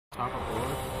top of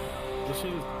board.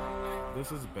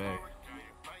 This is bad.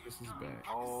 This is bad.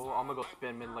 Oh, I'm gonna go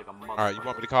spin mid like a mother. All right, you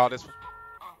want me to call this one?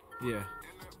 Yeah.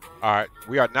 All right,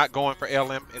 we are not going for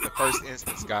LM in the first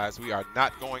instance, guys. We are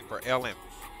not going for LM.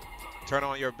 Turn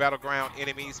on your battleground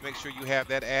enemies. Make sure you have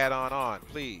that add-on on,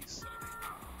 please.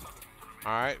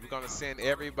 All right, we're going to send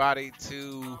everybody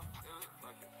to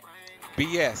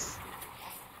BS,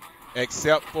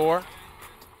 except for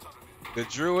the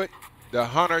Druid, the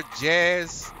Hunter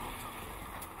Jazz,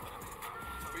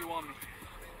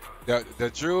 the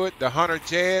Druid, the Hunter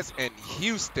Jazz, and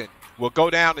Houston will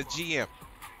go down to GM,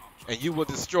 and you will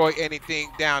destroy anything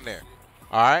down there.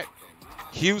 All right,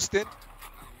 Houston,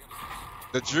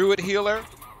 the Druid Healer,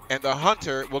 and the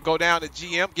Hunter will go down to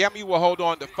GM. Gammy will hold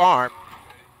on to farm.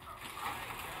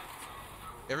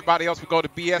 Everybody else will go to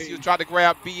BS. You try to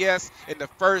grab BS in the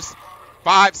first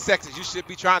 5 seconds. You should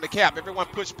be trying to cap. Everyone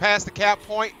push past the cap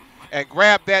point and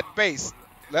grab that base.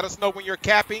 Let us know when you're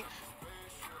capping,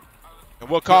 and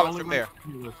we'll call it from there.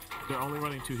 They're only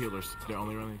running 2 healers.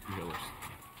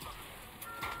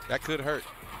 That could hurt.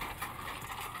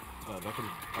 That could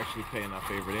actually pay in our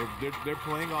favor. They're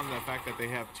playing on the fact that they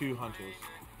have 2 hunters.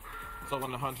 So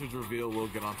when the hunters reveal, we'll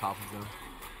get on top of them.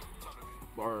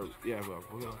 Or, yeah,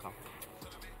 we'll get on top of them.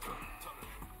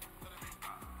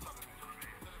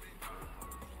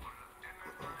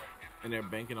 And they're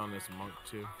banking on this monk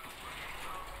too.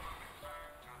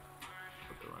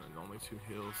 But they're running only 2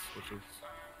 heals, which is...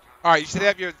 All right, you should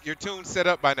have your tune set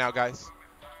up by now, guys.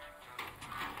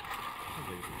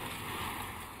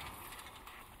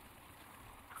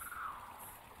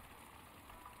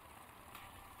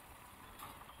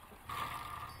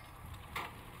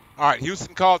 All right,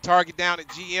 Houston called target down at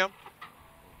GM.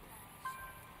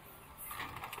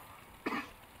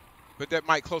 Put that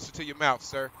mic closer to your mouth,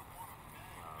 sir.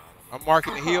 I'm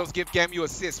marking the heals. Give Gamu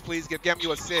assist, please. Give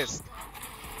Gamu assist.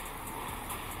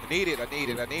 I need it. I got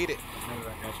you.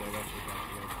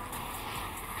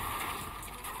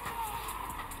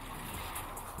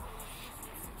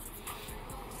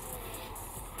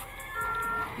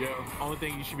 Yo, only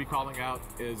thing you should be calling out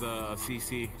is a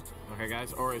CC. Okay,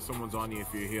 guys? Or if someone's on you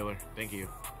if you're a healer. Thank you.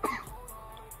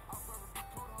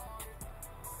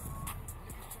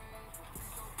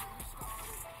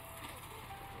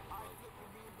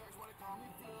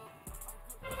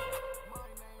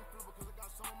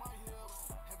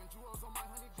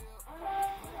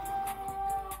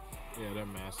 Yeah, they're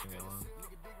massing it on.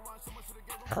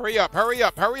 Hurry up.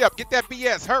 Get that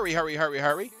BS.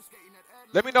 Hurry.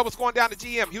 Let me know what's going down to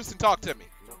GM. Houston, talk to me.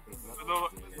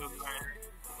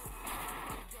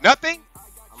 Nothing?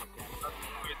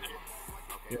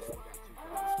 Yeah.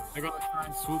 They're going to try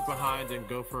and swoop behind and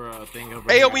go for a thing over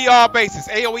AoE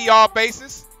all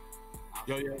bases.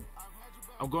 Yo.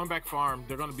 I'm going back farm.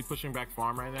 They're going to be pushing back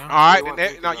farm right now. All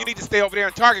right. No, you need to stay over there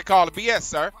and target call the BS,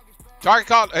 sir. Target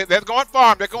call. They're going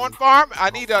farm.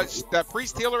 I need the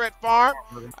priest healer at farm.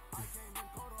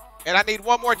 And I need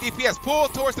one more DPS. Pull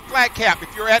towards the flag cap.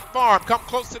 If you're at farm, come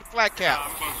close to the flag cap.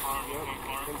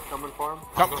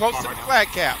 Come close to the flag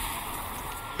cap.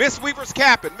 Mistweaver's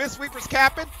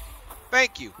capping.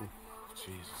 Thank you.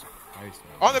 Jesus Christ.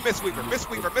 On the Mistweaver.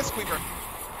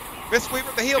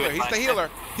 Mistweaver, the healer. He's the healer.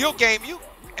 He'll game you.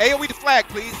 AoE the flag,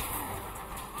 please.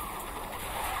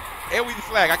 AoE the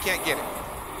flag. I can't get it.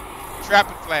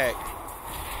 Trapping flag.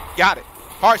 Got it.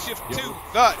 Hard shift to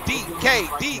the DK.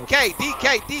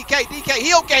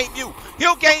 He'll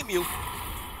game you.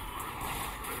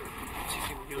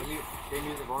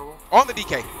 On the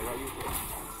DK.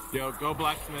 Yo, go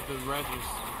blacksmith the regis.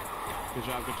 Good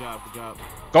job.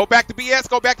 Go back to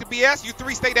BS. You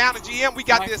 3 stay down to GM. We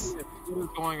got this. What is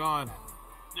going on?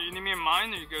 Do you need me in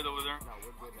mine or you good over there?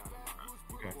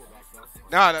 Okay.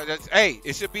 No, hey,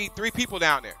 it should be 3 people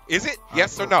down there. Is it?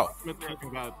 Yes or no? No, 2.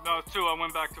 I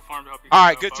went back to farm to help you. All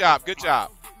right, good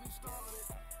job.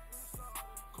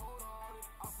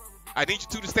 I need you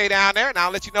 2 to stay down there, and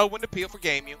I'll let you know when to peel for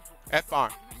game you at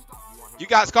farm. You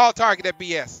guys call target at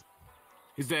BS.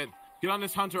 He's dead. Get on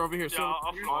this hunter over here. Yeah,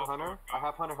 I'll follow Hunter. I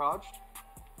have Hunter Hodge.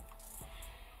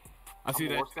 I see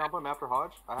that. After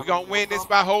Hodge. We're going to win this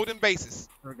by holding bases.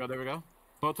 There we go.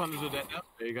 Both hunters are dead now.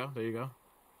 There you go.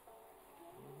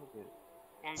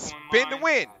 Spin to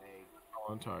win.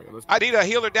 On target. I need a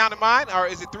healer down to mine, or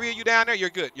is it 3 of you down there? You're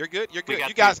good. You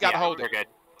guys got to hold it.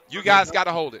 You guys got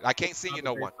to hold it. I can't see you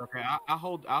no one. Okay, I'll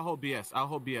hold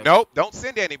BS. Nope, don't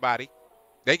send anybody.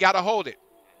 They got to hold it.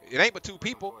 It ain't but 2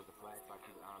 people.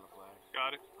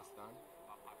 Got it.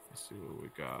 Let's see what we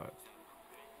got.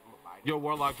 Yo,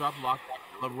 Warlock, drop a lock.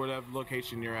 Love whatever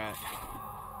location you're at.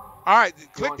 All right,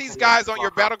 click these guys on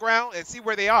your battleground and see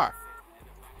where they are.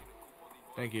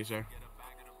 Thank you, sir.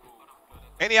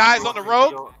 Any eyes on the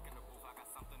road?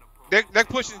 They're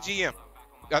pushing GM.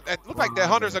 It looks like the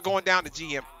hunters are going down to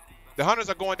GM. The hunters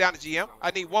are going down to GM.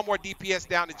 I need one more DPS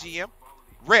down to GM.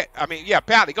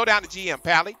 Pally, go down to GM,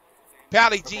 Pally.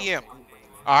 Pally, GM.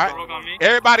 All right.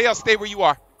 Everybody else stay where you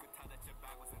are.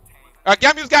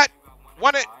 Gamu's got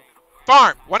one at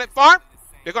farm. One at farm?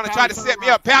 They're going to try to set me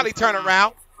up. Pally, turn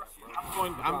around.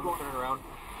 I'm going around.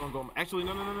 Actually,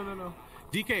 no.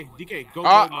 DK, go.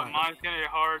 Mine's gonna get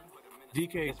hard.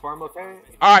 DK. Is farm okay?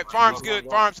 All right, farm's good.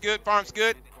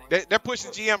 They're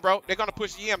pushing GM, bro. They're going to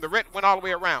push GM. The red went all the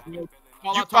way around.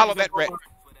 You follow that red.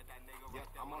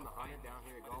 I'm on the hunter down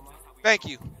here at Goma. Thank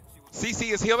you.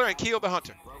 CC is healer and kill the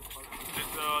hunter.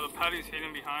 The Patty's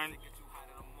hidden behind.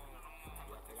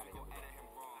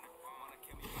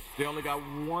 They only got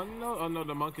one. Oh no,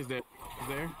 the monk is there.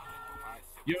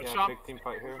 Yo, Yeah, shop. big team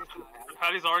fight here. The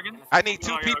Patty's Argan. I need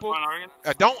two I gotta people. find Argan.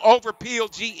 Don't overpeel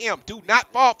GM. Do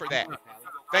not fall for that.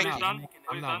 Thank He's you. done.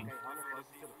 I'm He's not. done.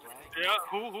 Yeah,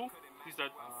 who? He's dead.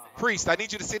 Priest, I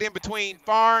need you to sit in between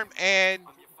farm and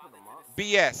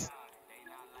BS.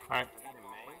 Alright.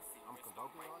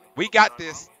 We got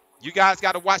this. You guys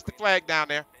got to watch the flag down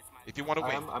there if you want to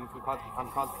win. I'm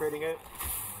concentrating it.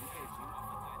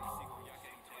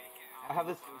 I have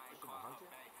this.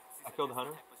 I killed the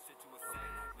hunter.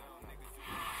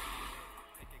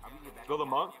 Go the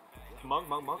monk. Monk.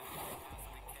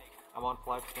 I'm on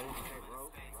flag spin.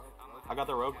 I got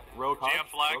the rogue hot. GM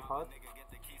flag. Rogue hot.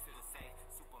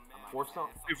 War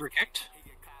stomp. Super kicked.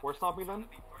 War stomping them.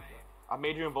 I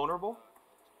made you invulnerable.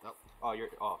 Nope. Oh,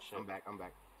 shit. I'm back.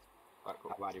 Alright,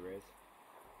 cool. Body res.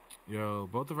 Yo,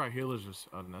 both of our healers just.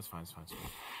 Oh, that's fine. It's fine.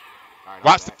 All right,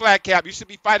 Watch the flag cap. You should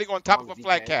be fighting on top of a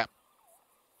flag cap.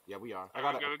 Yeah, we are. I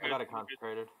got it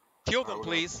concentrated. Kill them,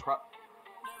 please.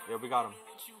 Yeah, we got him.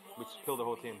 We just killed the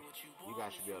whole team. You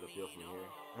guys should be able to peel from here.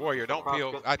 Warrior, don't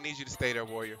peel. I need you to stay there,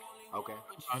 Warrior. Okay.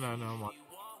 Oh, no, I'm on.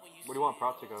 Where do you want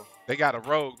Prop to go? They got a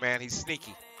rogue, man. He's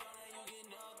sneaky.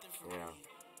 Yeah.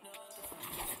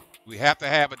 We have to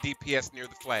have a DPS near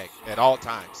the flag at all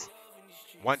times.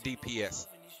 One DPS.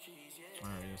 All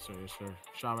right, yes, sir.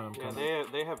 Shaman, I'm Yeah,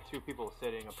 coming. they have two people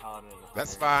sitting, a paladin and a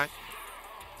That's hunter. fine.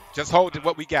 Just hold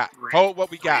what we got. Hold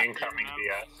what we got. Incoming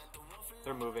BS.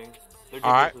 They're moving. Their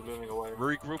All right. DPS is moving away.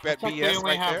 Regroup at They BS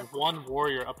only right have there. one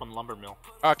warrior up on Lumbermill.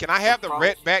 Can I have the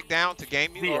red back down to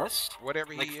game you or BS?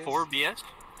 whatever he Like is? 4 BS?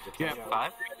 Yeah,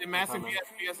 5? massive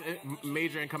BS,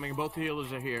 major incoming. Both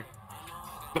healers are here.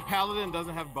 The paladin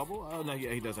doesn't have bubble. Oh no,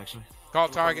 yeah, he does actually. Call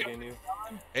target.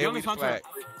 AoE the flag.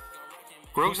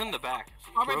 Rogue's in the back.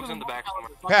 Rogue's in the back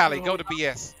somewhere. Pally, go to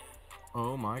BS.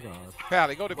 Oh my god.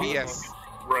 Pally, go to BS.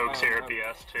 Rogue's here at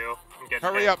BS too.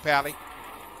 Hurry up, Pally.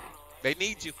 They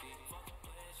need you.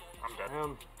 I'm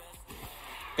dead.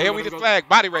 AoE the flag.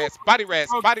 Body res. Body res.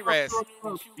 Body res.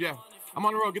 Yeah, I'm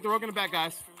on the road. Get the rogue in the back,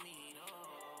 guys.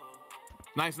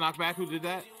 Nice knockback. Who did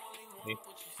that? Me.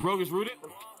 Rogue is rooted.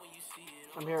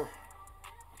 I'm here.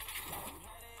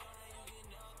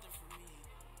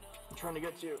 I'm trying to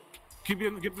get to you. Keep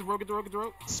it. Get the rogue. Get the rogue. Get the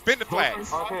rogue. Spin the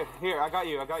flags. Okay, here, I got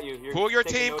you. You're Pull your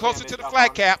taking team no closer damage, to the Alphon.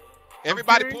 flag cap.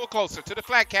 Everybody Okay. pull closer to the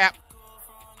flag cap.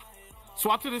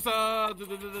 Swap to this.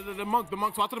 The monk. The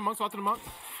monk. Swap to the monk. Swap to the monk.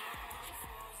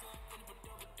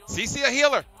 CC a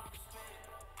healer.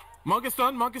 Monk is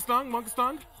stunned. Monk is stunned. Monk is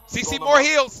stunned. CC more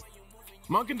heals.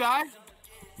 Monk can die.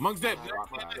 Monk's dead.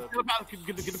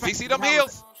 CC them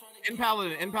heals. In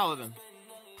paladin. In paladin.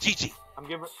 GG. I'm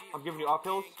giving you off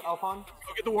hills, Alphon.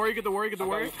 Go get the warrior. Get the warrior. Get the I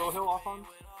got warrior. you full hill, Alphon.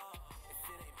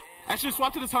 Actually,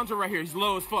 swap to this hunter right here. He's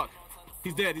low as fuck.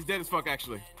 He's dead. He's dead as fuck,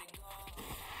 actually.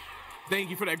 Thank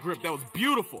you for that grip. That was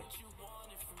beautiful.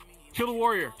 Kill the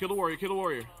warrior. Kill the warrior. Kill the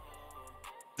warrior.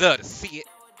 Duh, to see it.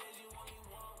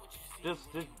 Just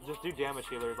do damage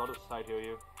healers. I'll just side heal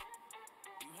you.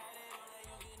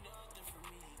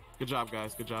 Good job,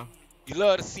 guys. Good job. You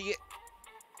love to see it.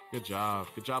 Good job.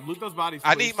 Good job. Loot those bodies,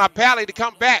 I please. need my pally to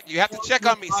come back. You have to check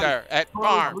on me, sir, at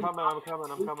farm.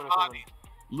 I'm coming.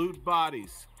 Loot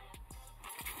bodies.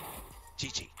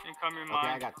 GG. Incoming Okay,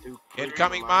 I mine. got 2.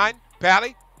 Incoming mine.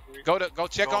 Pally, go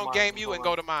check on game you and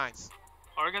go to mines.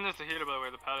 Argan is the healer, by the way.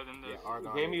 The paladin Yeah, does.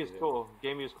 Argon Game is it. cool.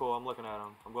 Game is cool. I'm looking at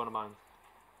him. I'm going to mine.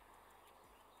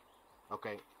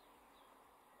 Okay.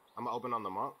 I'm gonna open on the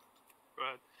monk. Go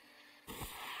ahead.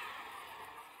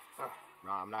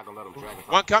 No, I'm not gonna let him drag us.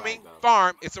 One coming.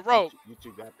 Farm. It's a rogue. You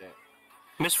two got that.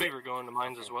 Misweaver going to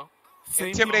mines as well.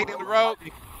 Intimidating the rogue.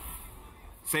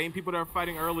 Same people that are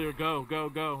fighting earlier. Go, go,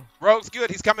 go. Rogue's good.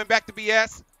 He's coming back to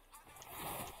BS.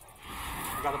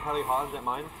 I got a Pelly Hodge at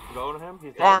mine. Go to him.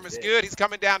 He's dead. Farm is good. He's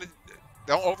coming down.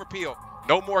 Don't overpeel.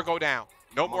 No more go down.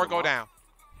 No more go down.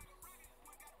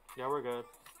 Yeah, we're good.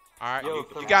 All right, Yo, you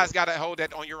Thermal- guys got to hold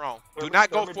that on your own. Do Thermal- not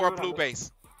go Thermal for a Druid, blue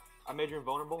base. I made you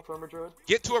invulnerable, Thermal Druid.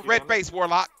 Get to a Just red damage. base,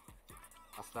 Warlock.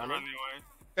 I stun Run him. away.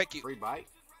 Thank you. Free bite.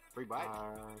 Free bite.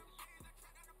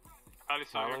 Pally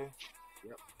Sawyer. Sally.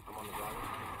 I'm on the driver.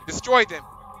 Destroy them.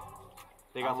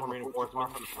 They I got don't some wanna push too far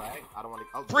reinforcements. from the flag. I don't want to.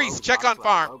 Oh, Priest, Rogue's check by on the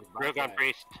farm. flag. Rogue is by Rogue the on flag.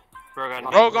 priest. Rogue on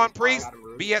Rogue on Flag. priest. Got him,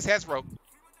 Rogue. BS has rogue.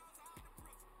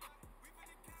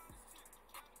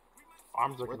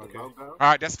 Arms Where'd looking the okay. rogue go? All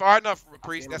right, that's far enough,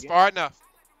 priest. him That's again. far enough.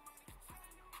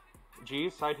 G,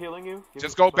 side healing you. Give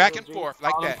Just me go some back side and heals, G. forth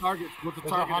like that. Target with the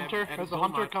There's a target. hunter. and There's a gold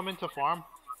hunter mine. coming to farm.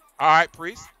 All right,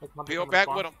 priest. There's a hunter Peel coming to back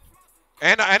farm. with him.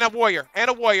 And a warrior. And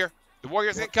a warrior. The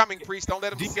warrior's incoming, priest. Don't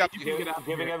let him DK, accept you you. can get out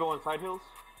Giving here. everyone side heals.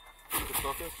 Just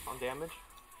focus on damage.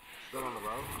 Still on the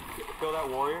road. Kill that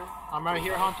warrior. I'm right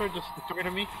here, hunter. Just get rid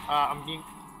of me. I'm being.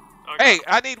 Hey,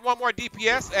 I need one more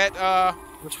DPS at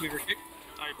Which we were kicked.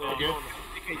 Kill good. everyone.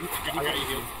 I got you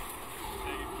healed.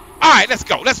 All right, let's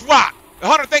go. Let's rock. The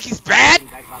hunter think he's bad.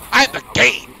 I'm the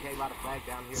game. DK by the flag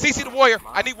down here. CC the warrior.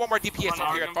 I need one more DPS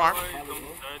on here at farm.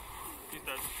 He's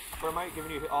dead. Thermite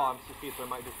giving you. Oh, I'm CC.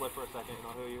 Thermite just live for a second and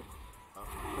I'll heal you.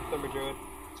 Thermal Druid.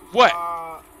 What?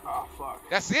 Oh fuck.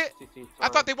 That's it? CC. I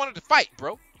thought they wanted to fight,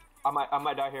 bro. I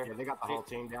might die here. Yeah, they got the whole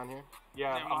team down here.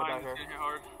 Yeah, Yeah, I'm gonna die mine here. is getting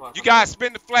hard. Fuck, You I'm guys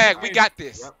spin the flag. We got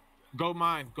this. Yep. Go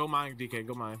mine, DK,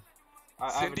 go mine. I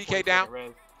Send have a DK 20 down. second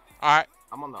res. All right,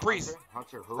 I'm on the Priest.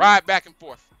 Hunter who? ride back and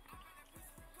forth.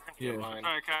 Yeah. Alright,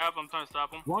 Cap, I'm trying to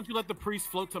stop him. Why don't you let the priest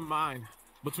float to mine?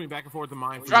 Between back and forth to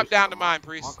mine. Drop down to mine,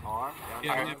 priest. Mark R.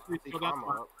 Yeah, Down yeah, there. Priest, See go down.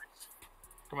 karma up.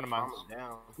 Coming to mine. Karma's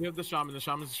down. We have the shaman. The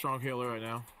shaman's a strong healer right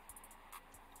now.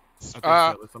 I think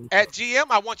Uh, so. Let me- At GM,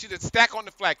 I want you to stack on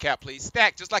the flag cap, please.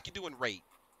 Stack just like you do in raid.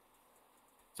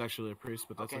 It's actually a priest,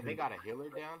 but that's Okay, they got a healer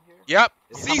down here. Yep.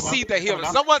 Yeah. CC the healer.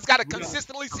 Someone's got to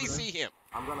consistently CC him.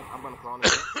 I'm gonna clone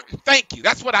it. Thank you.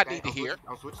 That's what I Okay, need to hear.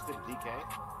 I'm switching to the DK.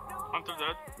 Hunter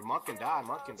dead. The monk can die.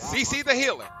 Monk can die. CC the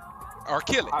healer. Or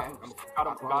kill it.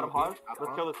 Got him hard.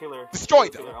 Let's kill this healer. Destroy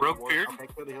Kill them. this healer. Rogue I'm Beard. Okay,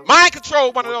 kill the healer. Mind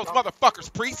control one of those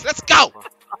motherfuckers, priest. Let's go.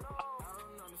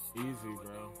 Easy,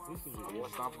 bro. This is I'm easy.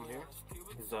 gonna stop him here.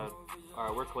 He's dead.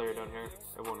 Alright, we're clear down here.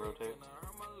 Everyone rotate.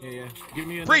 Yeah. Give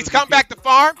me another Priest, come DK. back to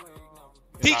farm.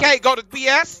 DK, go to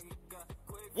BS.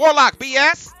 Warlock,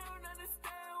 BS.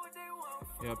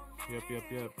 Yep.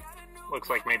 Looks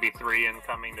like maybe 3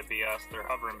 incoming to BS. They're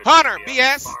hovering between Hunter, and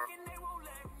BS. farm.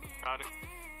 Got it.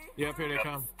 Yep, here they Yep.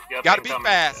 come. Yep, Gotta be incoming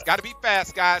fast. BS. Gotta be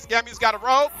fast, guys. Gamu's got a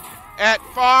rope at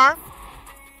farm.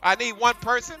 I need one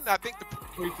person. I think the.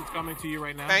 Priest is coming to you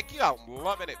right now. Thank you. I'm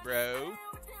loving it, bro.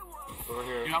 Over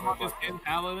here. Yeah, I'm on this in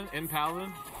paladin.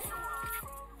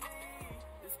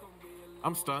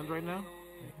 I'm stunned right now.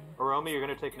 Aromi, you're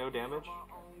gonna take no damage.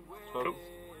 Focus.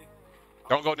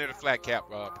 Don't go near the flag cap,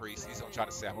 priest. He's gonna try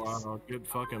to sap us. Wow, good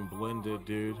fucking blended,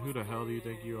 dude. Who the hell do you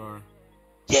think you are?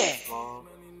 Yeah. Long.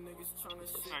 No,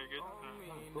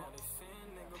 you're good.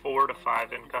 4 to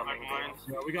 5 incoming. Mine.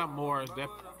 Yeah, we got more. That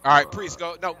All right, priest,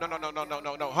 go. No. Hunter,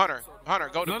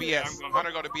 go to No, BS. I'm going-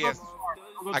 Hunter, go to BS.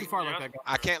 don't go too far like that, guy.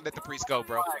 I can't let the priest go,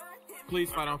 bro.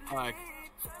 Please fight on flag.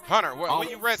 Hunter, when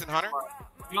you resin, Hunter?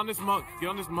 Get on this monk. Get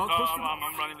on this monk. Oh, Push him.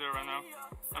 I'm running there right now.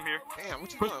 I'm here. Damn,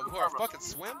 what you doing? Who are fucking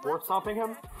swim, bro? War stomping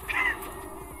him?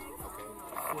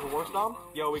 War stomp?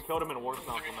 Yo, we killed him in war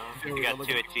stomp him now. There We we go, got look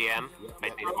 2 at- at GM.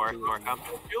 Might be more come.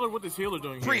 Healer, what is healer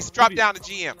doing here? Priest, drop down to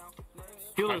GM.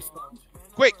 Healer stunned.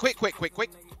 Quick.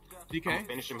 DK.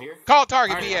 Finish him here. Call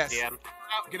target, All right, BS. GM.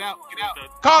 Get out. Dead.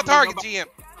 Call target, GM.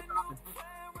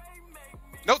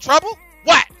 No trouble?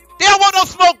 What? They don't want no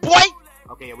smoke, boy.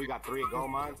 Okay, yeah, we got 3 gold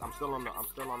mines. I'm still on the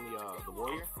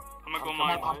warrior. I'm gonna go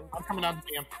mine. I'm coming down to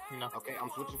GM. No. Okay, I'm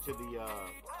switching to the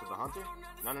hunter.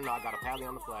 No, I got a pally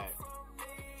on the flag.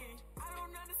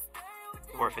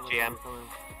 4 for GM.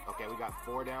 Okay, we got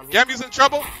 4 down here. Gamu's in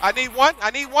trouble. I need one.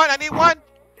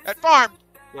 At farm.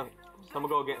 Yeah,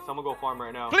 someone go farm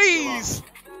right now. Please.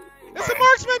 It's a Alright,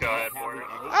 marksman. Go ahead, Warrior.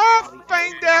 Oh,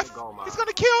 feign death. He's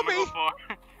gonna kill I'm gonna me. go far.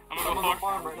 I'm gonna Someone go go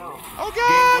far. farm right now. Oh, Game,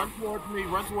 God.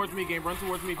 run towards me. Game, run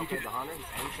towards me if you Okay, can. the hunter, he's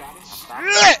aim shot.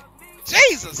 Shit.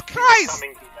 Jesus Christ.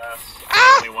 Incoming BS.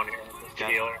 Ah! Only one here. It's the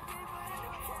healer.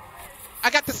 I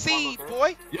got the seed,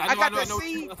 boy. Yeah, I got know, that know.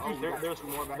 seed. Oh, there's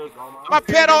more back at gold mines. My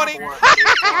pet on him. 2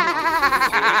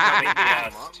 incoming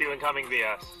BS. 2 incoming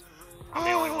BS. I'm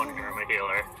the only one here. I'm a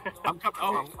healer. I'm coming.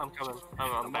 Oh, I'm coming.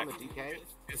 I'm I'm on back. the DK.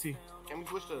 is he? Can we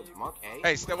switch to monk A?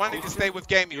 Hey, why don't you just stay with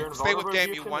Gamu? You're Stay with invulnerable, Gamu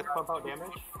Houston, one. let's pump out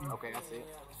damage. Okay, I see it.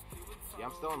 Yeah,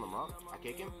 I'm still on the monk. I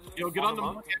kick him. Yo, get on the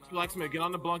monk. monk at blacksmith. Get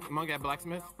on the monk at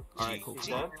blacksmith. All right, cool.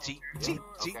 G. Switch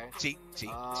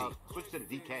to the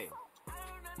DK.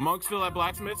 Monk still at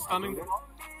blacksmith, stunning. Blaze.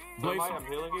 Thermite, I'm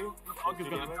healing you. Monk is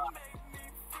 2 gonna damage. die.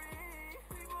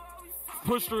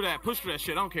 Push through that. Push through that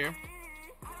shit. I don't care.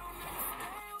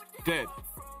 Dead.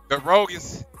 The rogue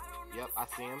is. Yep, I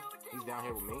see him. He's down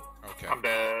here with me. Okay. I'm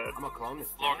dead. I'm gonna clone this.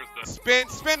 Longest dead.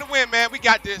 Spin the win, man. We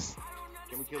got this.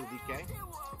 Can we kill the DK?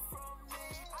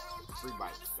 Free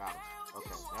bite. Got him.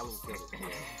 Okay, now we can kill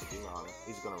it. Yeah, you know,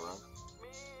 he's gonna run.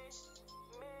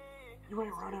 You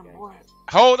ain't running, boy.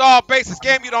 Hold all bases.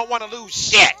 Game, you don't want to lose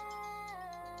shit.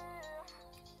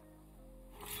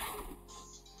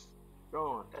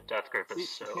 Go on. That death grip is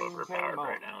See, so King overpowered Kamo.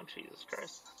 right now. Jesus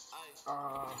Christ.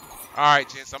 All right,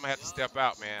 gents. I'm gonna have to step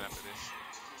out, man, after this.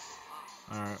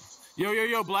 All right.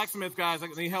 Yo, blacksmith guys. I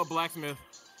need help, blacksmith.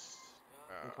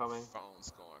 I'm coming.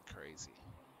 Phone's going crazy.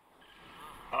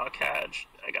 Oh, Cadge.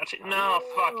 I got you. No,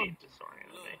 fuck. He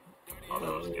disoriented me. Oh,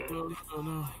 that was good.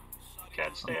 No.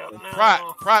 Cadge, stay up.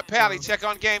 No. Prot Pally, check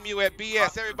on Game U at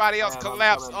BS. Everybody else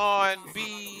collapse on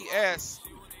BS.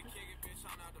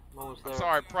 I'm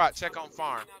sorry, Prot, check on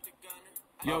Farm.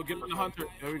 Yo, get the hunter.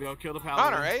 There we go. Kill the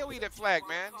paladin. Hunter, AOE that flag,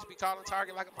 man. Just be calling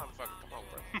target like a motherfucker. Come on,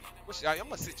 bro. I'm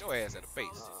gonna sit your ass at the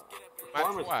face.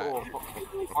 Farm is cool.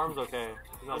 Farm's okay.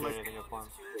 He's not doing anything at farm.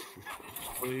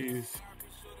 Please.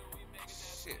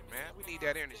 Shit, man. We need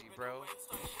that energy, bro.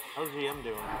 How's GM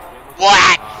doing?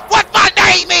 What? What my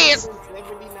name is?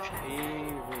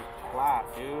 Easy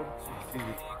clap, dude.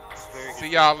 See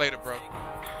y'all later, bro.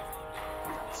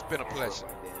 It's been a pleasure.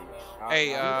 Hey,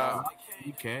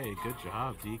 DK, good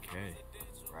job, DK.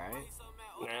 Right?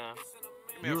 Yeah.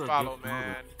 give me a follow,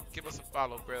 man. Give us a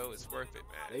follow, bro. It's worth it,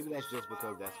 man. Maybe that's just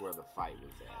because that's where the fight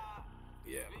was at.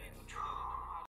 Yeah, man.